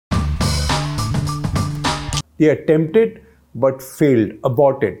They attempted but failed,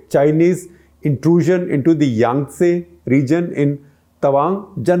 aborted. Chinese intrusion into the Yangtze region in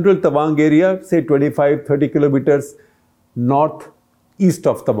Tawang, general Tawang area, say 25-30 kilometers northeast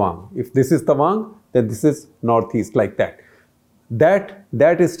of Tawang. If this is Tawang, then this is northeast, like that.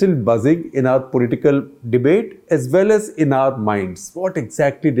 That is still buzzing in our political debate as well as in our minds. What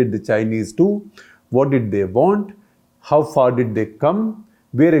exactly did the Chinese do? What did they want? How far did they come?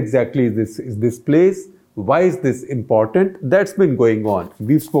 Where exactly is this place? Why is this important? That's been going on.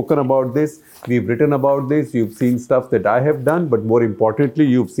 We've spoken about this. We've written about this. You've seen stuff that I have done, but more importantly,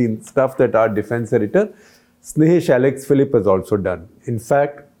 you've seen stuff that our defense editor, Snehesh Alex Philip, has also done. In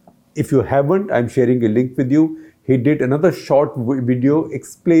fact, if you haven't, I'm sharing a link with you. He did another short video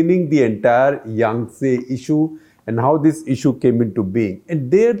explaining the entire Yangtze issue and how this issue came into being.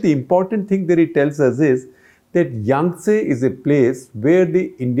 And there, the important thing that he tells us is that Yangtze is a place where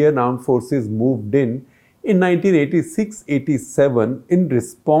the Indian Armed Forces moved in 1986-87 in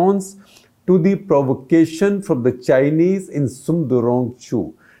response to the provocation from the Chinese in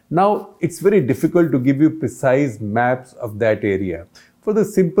Sumdurong-Chu. Now, it's very difficult to give you precise maps of that area, for the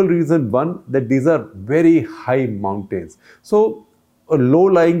simple reason, one, that these are very high mountains. So a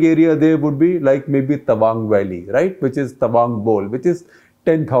low-lying area there would be like maybe Tawang Valley, right, which is Tawang Bowl, which is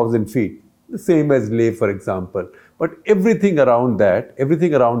 10,000 feet, the same as Leh, for example. But everything around that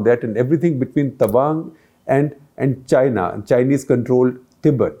and everything between Tawang and China, Chinese-controlled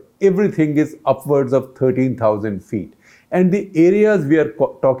Tibet, everything is upwards of 13,000 feet. And the areas we are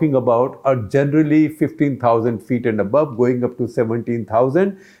talking about are generally 15,000 feet and above, going up to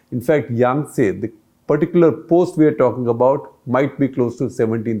 17,000. In fact, Yangtze, the particular post we are talking about, might be close to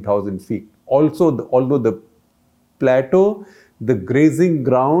 17,000 feet. Also, although the plateau, the grazing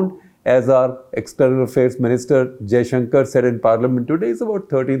ground, as our External Affairs Minister Jaishankar said in Parliament today, is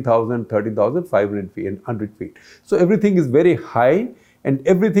about 13,500 feet and 100 feet. So everything is very high. And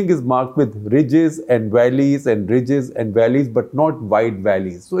everything is marked with ridges and valleys and ridges and valleys, but not wide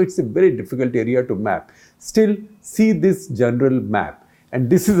valleys. So it's a very difficult area to map. Still, see this general map. And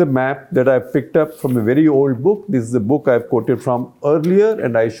this is a map that I picked up from a very old book. This is a book I've quoted from earlier,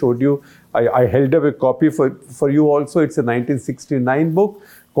 and I showed you, I held up a copy for you also. It's a 1969 book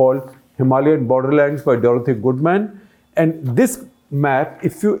called Himalayan Borderlands by Dorothy Goodman. And this map,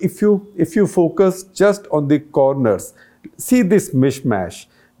 if you focus just on the corners, see this mishmash.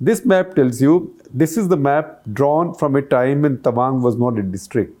 This map tells you, this is the map drawn from a time when Tawang was not a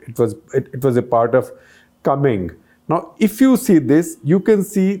district. It was a part of Kameng. Now, if you see this, you can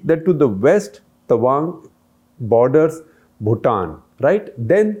see that to the west, Tawang borders Bhutan, right?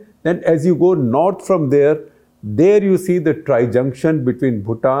 Then as you go north from there you see the tri-junction between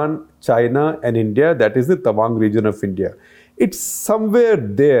Bhutan, China and India. That is the Tawang region of India. It's somewhere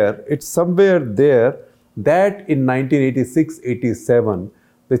there that in 1986-87,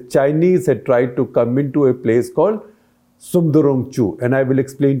 the Chinese had tried to come into a place called Sumdurong-Chu. And I will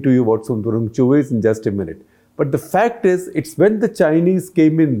explain to you what Sumdurong-Chu is in just a minute. But the fact is, it's when the Chinese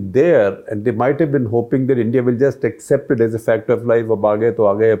came in there, and they might have been hoping that India will just accept it as a fact of life, ab aa gaye to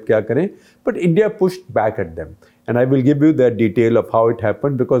aa gaye, ab kya kare? But India pushed back at them. And I will give you that detail of how it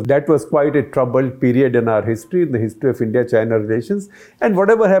happened, because that was quite a troubled period in our history, in the history of India-China relations. And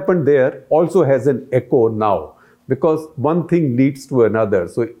whatever happened there also has an echo now, because one thing leads to another.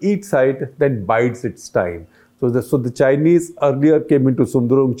 So each side then bides its time. So the Chinese earlier came into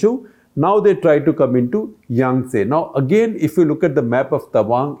Sumdurong-Chu. Now they try to come into Yangtze. Now again, if you look at the map of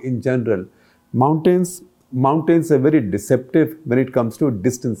Tawang in general, mountains are very deceptive when it comes to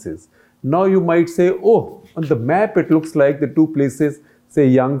distances. Now you might say, oh, on the map it looks like the two places, say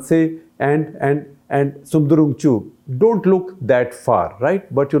Yangtze and Sumdurong-Chu, don't look that far,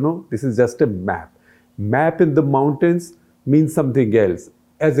 right? But you know, this is just a map. Map in the mountains means something else.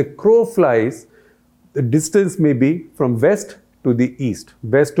 As a crow flies, the distance may be from west to the east,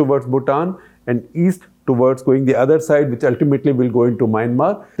 west towards Bhutan and east towards going the other side, which ultimately will go into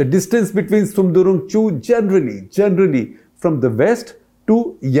Myanmar. The distance between Sumdurong-Chu generally from the west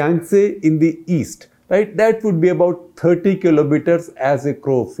to Yangtze in the east, right? That would be about 30 kilometers as a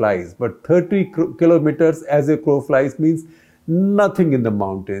crow flies. But 30 kilometers as a crow flies means nothing in the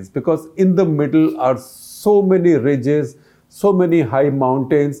mountains, because in the middle are so many ridges, so many high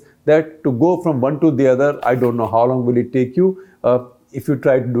mountains, that to go from one to the other, I don't know how long will it take you if you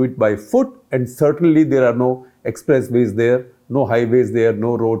try to do it by foot. And certainly there are no expressways there, no highways there,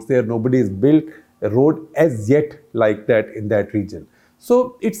 no roads there. Nobody has built a road as yet like that in that region.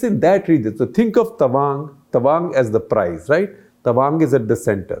 So it's in that region. So think of Tawang as the prize, right? Tawang is at the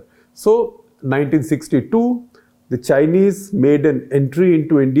center. So 1962, the Chinese made an entry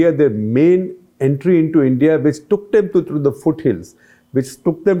into India. Their main entry into India, which took them to the foothills,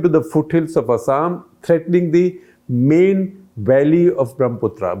 of Assam, threatening the main valley of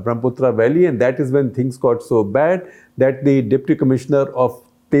Brahmaputra Valley, and that is when things got so bad that the Deputy Commissioner of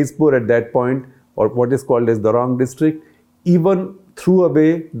Tezpur at that point, or what is called as Darang district, even threw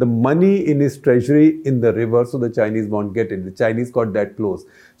away the money in his treasury in the river so the Chinese won't get it. The Chinese got that close.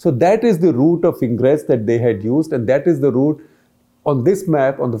 So that is the route of ingress that they had used, and that is the route on this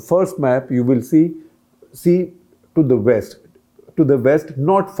map. On the first map, you will see to the west,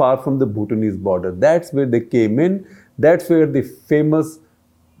 not far from the Bhutanese border. That's where they came in. That's where the famous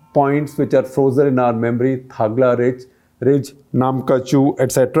points which are frozen in our memory, Thagla Ridge, Namkachu,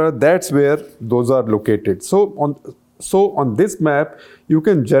 etc. That's where those are located. So on this map, you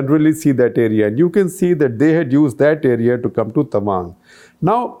can generally see that area, and you can see that they had used that area to come to Tawang.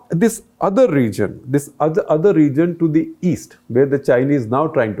 Now, this other region to the east, where the Chinese now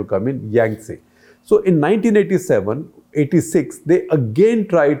trying to come in, Yangtze. So in 1987-86, they again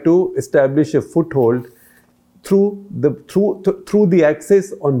tried to establish a foothold through the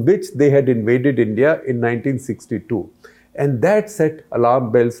axis on which they had invaded India in 1962. And that set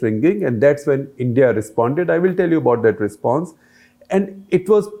alarm bells ringing, and that's when India responded. I will tell you about that response. And it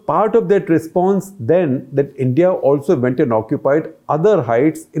was part of that response then that India also went and occupied other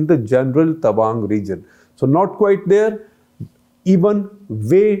heights in the general Tawang region. So not quite there, even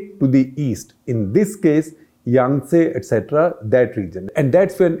way to the east. In this case, Yangtze, etc., that region. And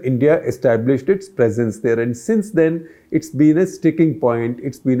that's when India established its presence there. And since then, it's been a sticking point,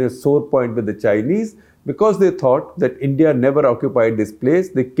 it's been a sore point with the Chinese, because they thought that India never occupied this place.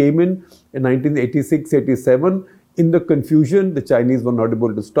 They came in 1986-87. In the confusion, the Chinese were not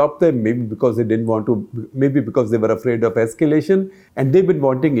able to stop them, maybe because they didn't want to, maybe because they were afraid of escalation. And they've been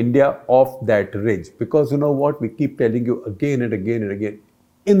wanting India off that ridge. Because you know what, we keep telling you again and again and again,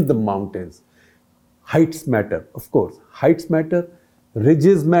 in the mountains, heights matter, of course. Heights matter,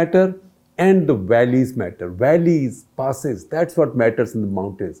 ridges matter, and the valleys matter. Valleys, passes, that's what matters in the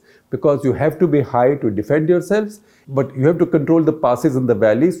mountains. Because you have to be high to defend yourselves, but you have to control the passes and the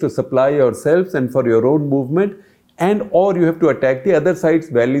valleys to supply yourselves and for your own movement, and or you have to attack the other side's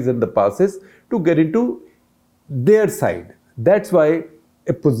valleys and the passes to get into their side. That's why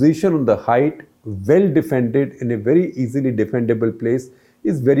a position on the height, well defended in a very easily defendable place,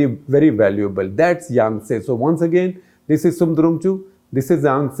 is very, very valuable. That's Yangtze. So once again, this is Sumdurungchu, this is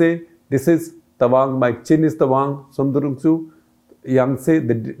Yangtze, this is Tawang. My chin is Tawang, Sumdurungchu, Yangtze.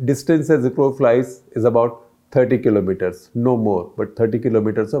 The distance as the crow flies is about 30 kilometers, no more, but 30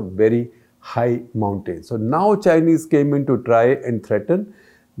 kilometers of very high mountains. So now Chinese came in to try and threaten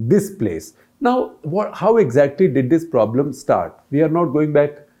this place. Now, how exactly did this problem start? We are not going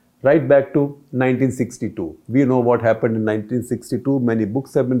right back to 1962. We know what happened in 1962. Many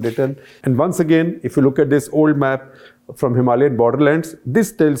books have been written. And once again, if you look at this old map from Himalayan borderlands,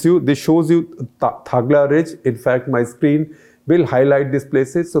 this shows you Thagla Ridge. In fact, my screen will highlight these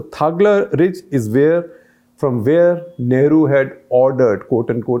places. So Thagla Ridge is from where Nehru had ordered, quote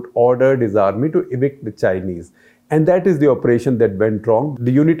unquote, ordered his army to evict the Chinese. And that is the operation that went wrong.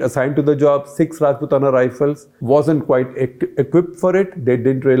 The unit assigned to the job, 6 Rajputana rifles, wasn't quite equipped for it. They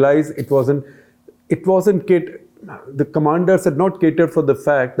didn't realize the commanders had not catered for the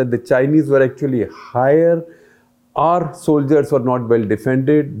fact that the Chinese were actually higher. Our soldiers were not well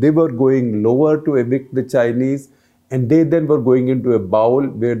defended. They were going lower to evict the Chinese, and they then were going into a bowl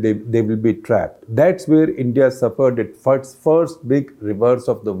where they will be trapped. That's where India suffered its first big reverse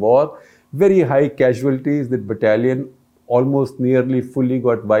of the war. Very high casualties. The battalion almost nearly fully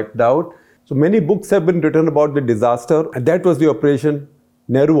got wiped out. So many books have been written about the disaster, and that was the operation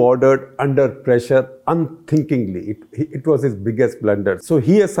Nehru ordered under pressure unthinkingly. It was his biggest blunder. So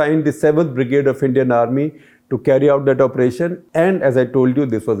he assigned the 7th Brigade of Indian Army to carry out that operation, and as I told you,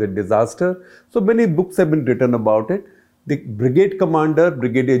 this was a disaster. So many books have been written about it. The brigade commander,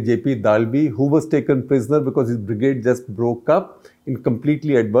 Brigadier J.P. Dalby, who was taken prisoner because his brigade just broke up in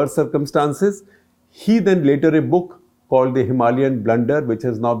completely adverse circumstances, he then later a book called The Himalayan Blunder, which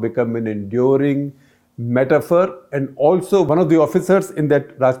has now become an enduring metaphor. And also one of the officers in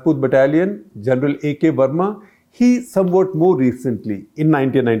that Rajput battalion, General A.K. Verma, he somewhat more recently, in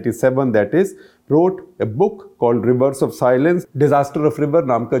 1997 that is, wrote a book called Rivers of Silence, Disaster of River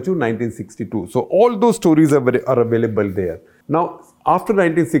Namkachu, 1962. So all those stories are available there. Now, after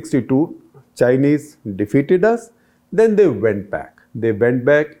 1962, Chinese defeated us, then they went back. They went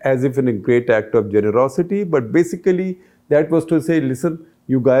back as if in a great act of generosity, but basically that was to say, listen,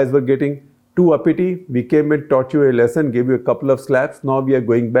 you guys were getting too uppity. We came and taught you a lesson, gave you a couple of slaps. Now we are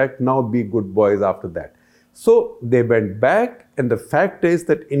going back. Now be good boys after that. So they went back, And the fact is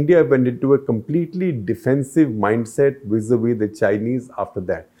that India went into a completely defensive mindset vis-a-vis the Chinese after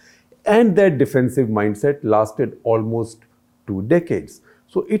that. And that defensive mindset lasted almost 2 decades.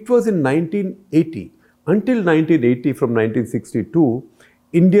 So it was in 1980. Until 1980, from 1962,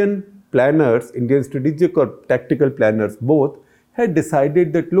 Indian planners, Indian strategic or tactical planners both, had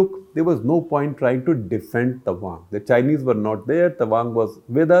decided that look, there was no point trying to defend Tawang. The Chinese were not there, Tawang was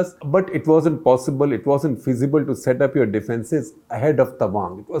with us, but it wasn't possible, it wasn't feasible to set up your defenses ahead of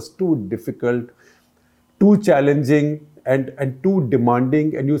Tawang. It was too difficult, too challenging, and too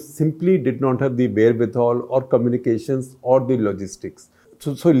demanding, and you simply did not have the wherewithal or communications or the logistics.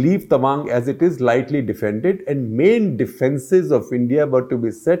 So leave Tawang as it is, lightly defended, and main defenses of India were to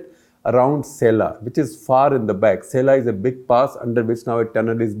be set around Sela, which is far in the back. Sela is a big pass under which now a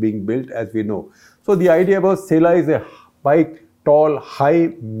tunnel is being built, as we know. So the idea was Sela is a big, tall,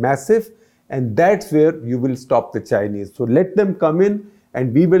 high, massive, and that's where you will stop the Chinese. So let them come in,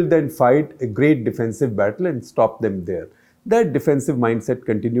 and we will then fight a great defensive battle and stop them there. That defensive mindset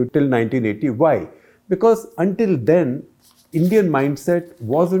continued till 1980. Why? Because until then, Indian mindset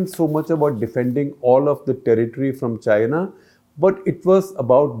wasn't so much about defending all of the territory from China, but it was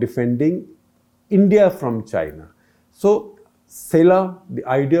about defending India from China. So Sela, the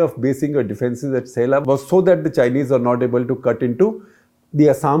idea of basing your defenses at Sela was so that the Chinese are not able to cut into the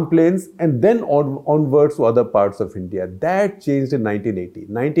Assam plains and then onwards to other parts of India. That changed in 1980.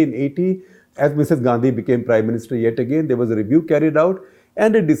 1980, as Mrs. Gandhi became Prime Minister yet again, there was a review carried out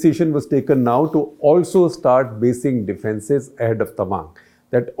and a decision was taken now to also start basing defenses ahead of Tawang.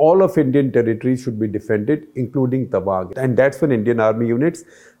 That all of Indian territory should be defended, including Tawang. And that's when Indian Army units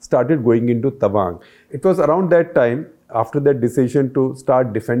started going into Tawang. It was around that time, after that decision to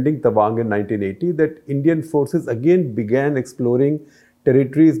start defending Tawang in 1980, that Indian forces again began exploring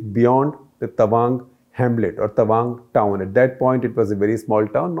territories beyond the Tawang hamlet or Tawang town. At that point, it was a very small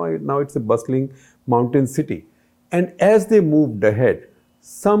town. Now it's a bustling mountain city. And as they moved ahead,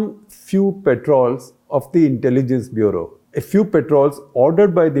 some few patrols of the Intelligence Bureau, a few patrols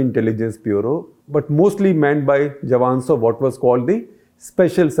ordered by the Intelligence Bureau, but mostly manned by jawans of what was called the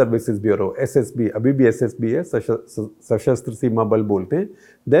Special Services Bureau, SSB. Abhi bhi SSB hai, Sashastra Seema Bal bolte hain.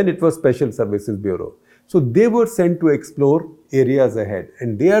 Then it was Special Services Bureau. So they were sent to explore areas ahead,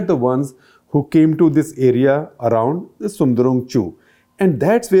 and they are the ones who came to this area around the Sumdurong Chu. And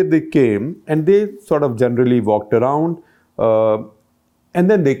that's where they came, and they sort of generally walked around, and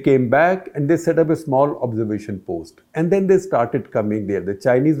then they came back and they set up a small observation post. And then they started coming there. The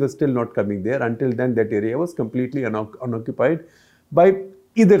Chinese were still not coming there. Until then, that area was completely unoccupied by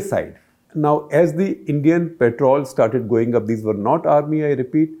either side. Now, as the Indian patrol started going up, these were not army, I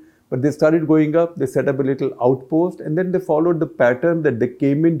repeat, but they started going up, they set up a little outpost, and then they followed the pattern that they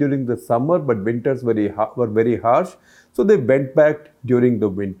came in during the summer, but winters were very harsh. So they went back during the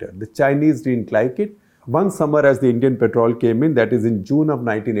winter. The Chinese didn't like it. One summer, as the Indian patrol came in, that is in June of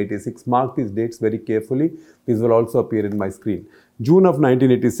 1986, mark these dates very carefully, these will also appear in my screen. June of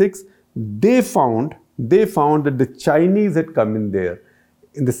 1986, they found that the Chinese had come in there,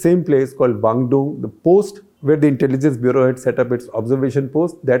 in the same place called Wangdong, the post where the Intelligence Bureau had set up its observation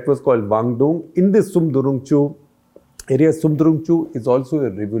post, that was called Wangdong. In the Sumdurong Chu area, Sumdurong Chu is also a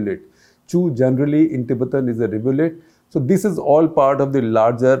rivulet. Chu generally in Tibetan is a rivulet. So this is all part of the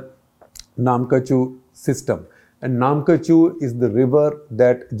larger Namka Chu system. And Namka Chu is the river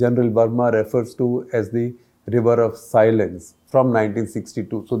that General Verma refers to as the river of silence from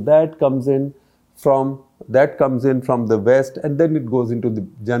 1962. So that comes in from the west, and then it goes into the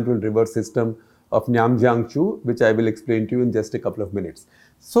general river system of Nyamjiang Chu, which I will explain to you in just a couple of minutes.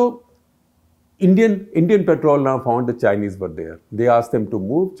 So Indian patrol now found the Chinese were there. They asked them to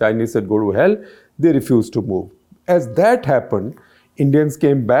move. Chinese said, go to hell. They refused to move. As that happened, Indians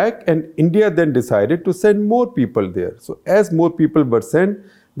came back, and India then decided to send more people there. So as more people were sent,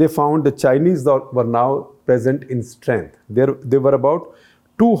 they found the Chinese were now present in strength. There were about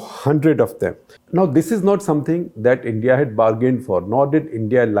 200 of them. Now this is not something that India had bargained for, nor did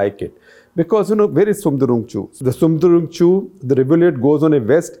India like it. Because, where is Sumdurong Chu? So the Sumdurong Chu, the rivulet goes on a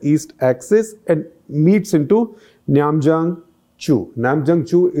west-east axis and meets into Nyamjiang Chu. Nyamjiang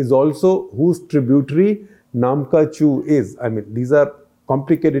Chu is also whose tributary Namka Chu is. I mean, these are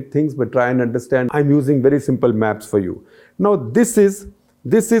complicated things, but try and understand. I'm using very simple maps for you. Now, this is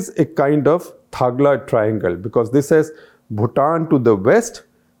a kind of Thagla triangle, because this has Bhutan to the west,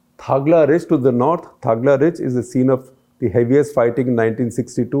 Thagla Ridge to the north. Thagla Ridge is the scene of the heaviest fighting in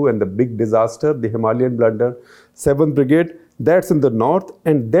 1962 and the big disaster, the Himalayan blunder, 7th Brigade. That's in the north,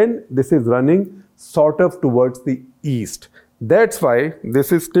 and then this is running sort of towards the east. That's why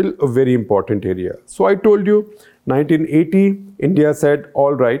this is still a very important area. So I told you 1980, India said,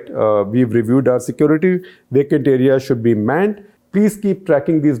 all right, we've reviewed our security, vacant areas should be manned. Please keep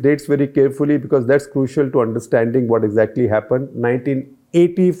tracking these dates very carefully because that's crucial to understanding what exactly happened.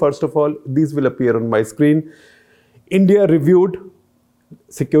 1980, first of all, these will appear on my screen. India reviewed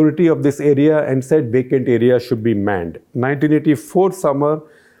security of this area and said vacant areas should be manned. 1984 summer,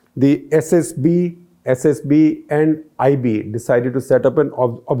 the SSB and IB decided to set up an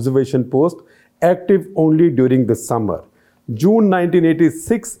observation post active only during the summer. June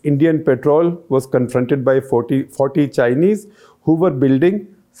 1986, Indian Patrol was confronted by 40 Chinese who were building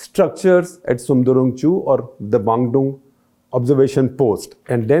structures at Sumdurong Chu or the Wangdong observation post.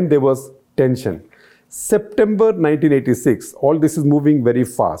 And then there was tension. September 1986, all this is moving very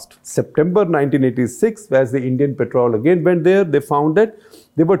fast. September 1986, as the Indian Patrol again went there, they found that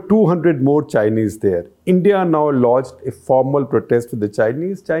there were 200 more Chinese there. India now lodged a formal protest with the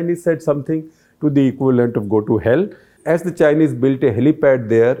Chinese. Chinese said something to the equivalent of go to hell. As the Chinese built a helipad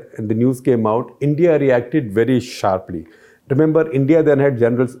there and the news came out, India reacted very sharply. Remember, India then had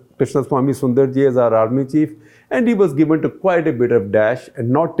General Krishnaswamy Sundarji as our army chief, and he was given to quite a bit of dash and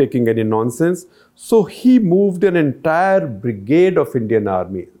not taking any nonsense. So he moved an entire brigade of Indian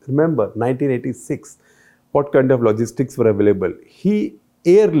Army. Remember, 1986, what kind of logistics were available? He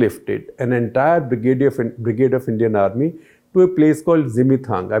airlifted an entire brigade of Indian Army to a place called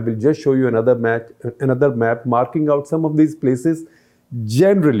Zimithang. I will just show you another map marking out some of these places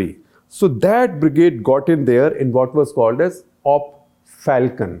generally. So that brigade got in there in what was called as Op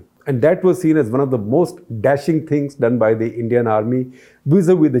Falcon. And that was seen as one of the most dashing things done by the Indian Army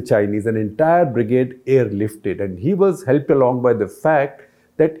vis-a-vis the Chinese. An entire brigade airlifted. And he was helped along by the fact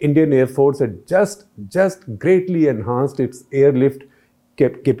that Indian Air Force had just greatly enhanced its airlift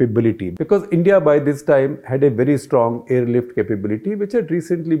capability, because India by this time had a very strong airlift capability which had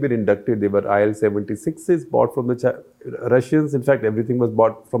recently been inducted. They were IL-76s bought from the Russians. In fact, everything was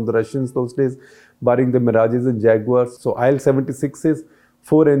bought from the Russians those days, barring the Mirages and Jaguars. So IL-76s,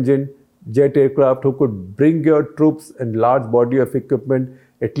 4-engine jet aircraft who could bring your troops and large body of equipment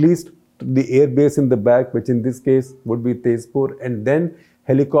at least to the air base in the back, which in this case would be Tezpur, and then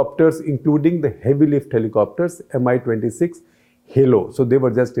helicopters, including the heavy lift helicopters, Mi-26 Halo. So there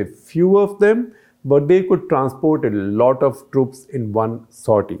were just a few of them, but they could transport a lot of troops in one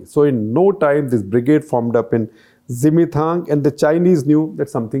sortie. So in no time, this brigade formed up in Zimithang, and the Chinese knew that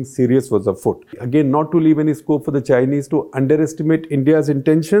something serious was afoot. Again, not to leave any scope for the Chinese to underestimate India's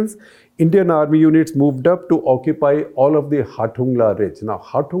intentions, Indian army units moved up to occupy all of the Hathungla Ridge. Now,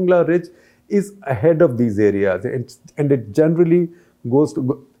 Hathungla Ridge is ahead of these areas, and it generally goes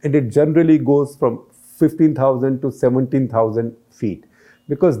from 15,000 to 17,000 feet.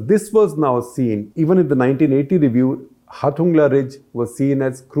 Because this was now seen, even in the 1980 review, Hathungla Ridge was seen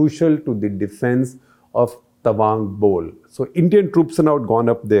as crucial to the defense of Tawang Bol. So Indian troops had now gone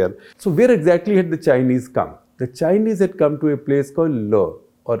up there. So where exactly had the Chinese come? The Chinese had come to a place called Le,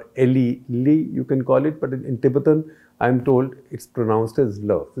 or Li, you can call it, but in Tibetan, I'm told it's pronounced as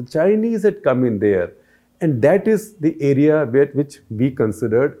Le. The Chinese had come in there, and that is the area which we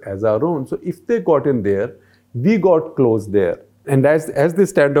considered as our own. So if they got in there, we got close there. And as the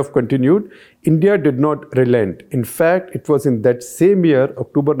standoff continued, India did not relent. In fact, it was in that same year,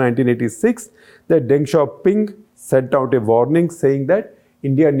 October 1986, that Deng Xiaoping sent out a warning saying that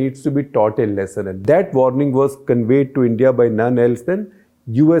India needs to be taught a lesson. And that warning was conveyed to India by none else than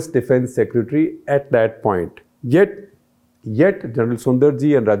US Defense Secretary at that point. Yet General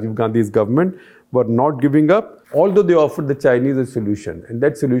Sundarji and Rajiv Gandhi's government were not giving up, although they offered the Chinese a solution. And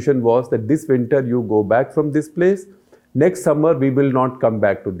that solution was that this winter you go back from this place. Next summer, we will not come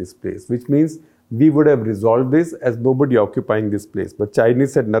back to this place, which means we would have resolved this as nobody occupying this place. But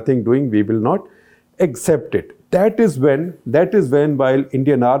Chinese said nothing doing, we will not accept it. That is when, while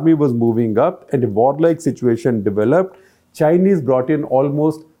Indian army was moving up and a warlike situation developed, Chinese brought in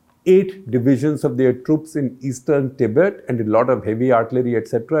almost 8 divisions of their troops in eastern Tibet and a lot of heavy artillery,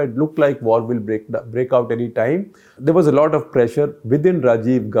 etc. It looked like war will break out any time. There was a lot of pressure within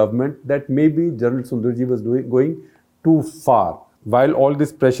Rajiv government that maybe General Sundarji was going too far. While all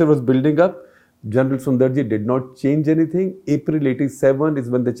this pressure was building up, General Sundarji did not change anything. April 87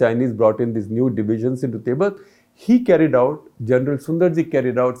 is when the Chinese brought in these new divisions into Tibet. General Sundarji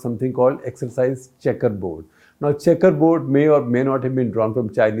carried out something called exercise checkerboard. Now, checkerboard may or may not have been drawn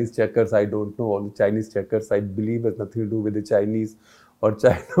from Chinese checkers. I don't know. All the Chinese checkers, I believe, has nothing to do with the Chinese or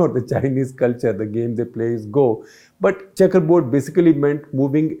China or the Chinese culture. The game they play is Go. But checkerboard basically meant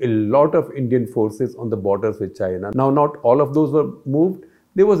moving a lot of Indian forces on the borders with China. Now, not all of those were moved.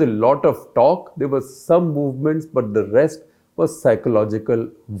 There was a lot of talk. There were some movements, but the rest was psychological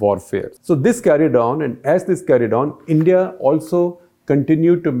warfare. So this carried on, and as this carried on, India also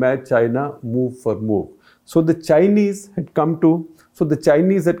continued to match China move for move. So the Chinese had come to the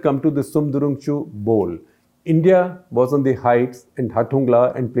Sumdurungchu Bowl. India was on the heights and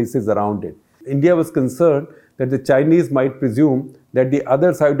Hattungla and places around it. India was concerned that the Chinese might presume that the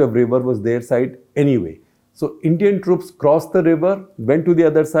other side of river was their side anyway. So Indian troops crossed the river, went to the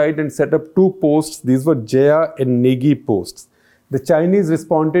other side and set up two posts. These were Jaya and Negi posts. The Chinese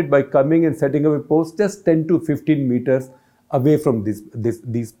responded by coming and setting up a post just 10 to 15 meters away from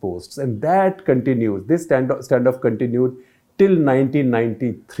these posts. And that continues. This standoff continued till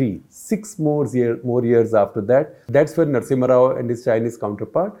 1993. 6 more years after that. That's when Narasimha Rao and his Chinese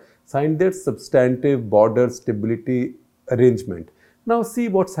counterpart signed their substantive border stability arrangement. Now see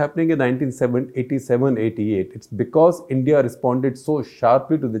what's happening in 1987-88. It's because India responded so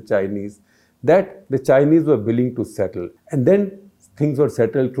sharply to the Chinese that the Chinese were willing to settle. And then things were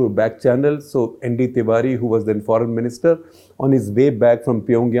settled through back channels. So N.D. Tiwari, who was then foreign minister, on his way back from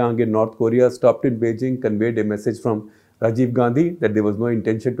Pyongyang in North Korea, stopped in Beijing, conveyed a message from Rajiv Gandhi that there was no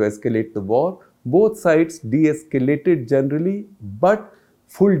intention to escalate the war. Both sides de-escalated generally, but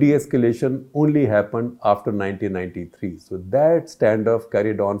full de-escalation only happened after 1993. So that standoff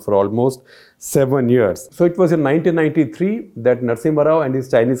carried on for almost 7 years. So it was in 1993 that Narasimha Rao and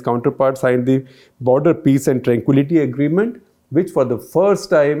his Chinese counterpart signed the Border Peace and Tranquility Agreement, which for the first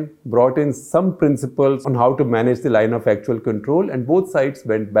time brought in some principles on how to manage the line of actual control, and both sides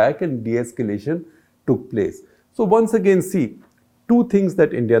went back and de-escalation took place. So once again, see, two things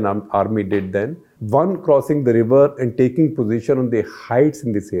that Indian Army did then. One, crossing the river and taking position on the heights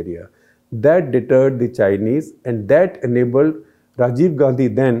in this area. That deterred the Chinese, and that enabled Rajiv Gandhi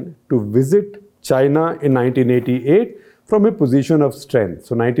then to visit China in 1988 from a position of strength.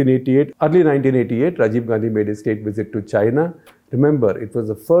 So early 1988, Rajiv Gandhi made a state visit to China. Remember, it was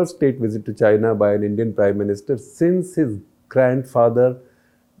the first state visit to China by an Indian Prime Minister since his grandfather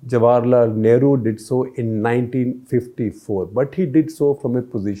Jawaharlal Nehru did so in 1954, but he did so from a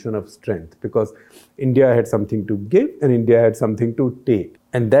position of strength because India had something to give and India had something to take.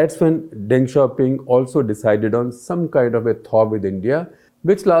 And that's when Deng Xiaoping also decided on some kind of a thaw with India,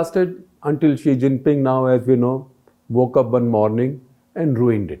 which lasted until Xi Jinping, now as we know, woke up one morning and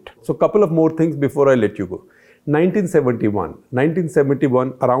ruined it. So a couple of more things before I let you go.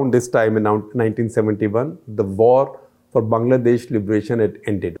 1971, around this time in 1971, the war for Bangladesh liberation had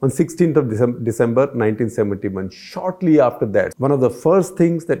ended. On 16th of December 1971, shortly after that, one of the first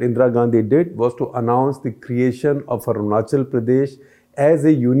things that Indira Gandhi did was to announce the creation of Arunachal Pradesh as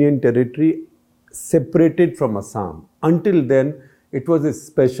a union territory separated from Assam. Until then, it was a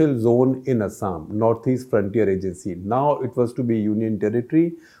special zone in Assam, Northeast Frontier Agency. Now it was to be union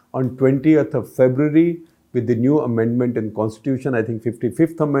territory. On 20th of February, with the new amendment in Constitution, I think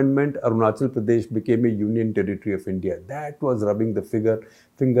 55th Amendment, Arunachal Pradesh became a union territory of India. That was rubbing the finger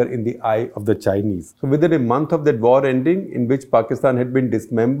in the eye of the Chinese. So within a month of that war ending, in which Pakistan had been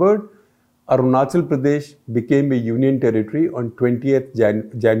dismembered, Arunachal Pradesh became a union territory on 20th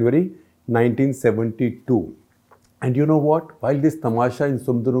January 1972. And you know what? While this tamasha in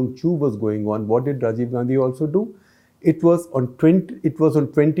Sumdurungchu was going on, what did Rajiv Gandhi also do? It was on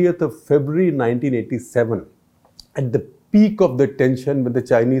 20th of February 1987, at the peak of the tension when the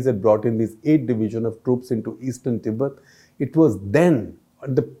Chinese had brought in these 8 divisions of troops into eastern Tibet. It was then,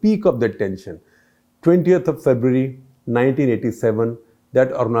 at the peak of the tension, 20th of February 1987,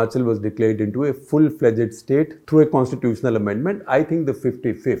 that Arunachal was declared into a full-fledged state through a constitutional amendment, I think the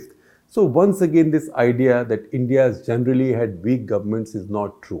 55th. So once again, this idea that India has generally had weak governments is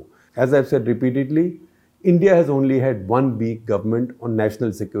not true. As I've said repeatedly, India has only had one weak government on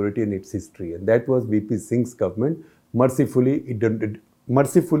national security in its history, and that was VP Singh's government. Mercifully, it did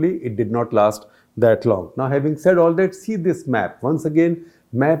not last that long. Now, having said all that, see this map. Once again,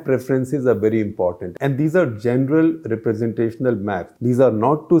 map references are very important, and these are general representational maps. These are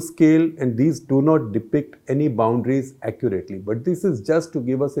not to scale, and these do not depict any boundaries accurately, but this is just to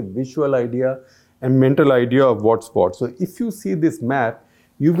give us a visual idea and mental idea of what's what. So if you see this map,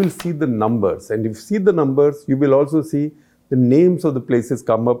 you will see the numbers, and if you see the numbers, you will also see the names of the places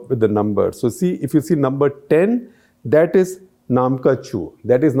come up with the numbers. So see, if you see number 10, that is Namka Chu.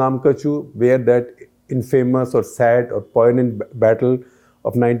 That is Namka Chu, where that infamous or sad or poignant battle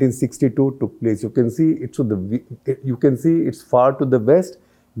of 1962 took place. You can see it's far to the west,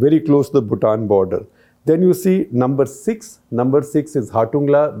 very close to the Bhutan border. Then you see number 6. Number 6 is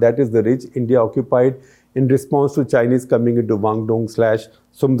Hattungla. That is the ridge India occupied in response to Chinese coming into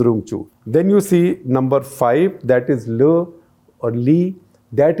Wangdong/Sumdurungchu. Then you see number 5, that is Le or Li.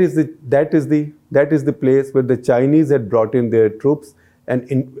 That is the That is the place where the Chinese had brought in their troops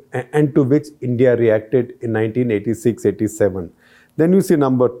and to which India reacted in 1986-87. Then you see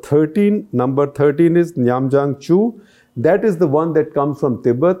number 13. Number 13 is Namjang-Chu. That is the one that comes from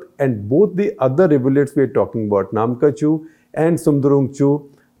Tibet, and both the other rivulets we are talking about, Namka-Chu and Sumdurong-Chu,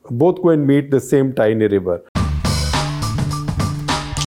 both go and meet the same tiny river.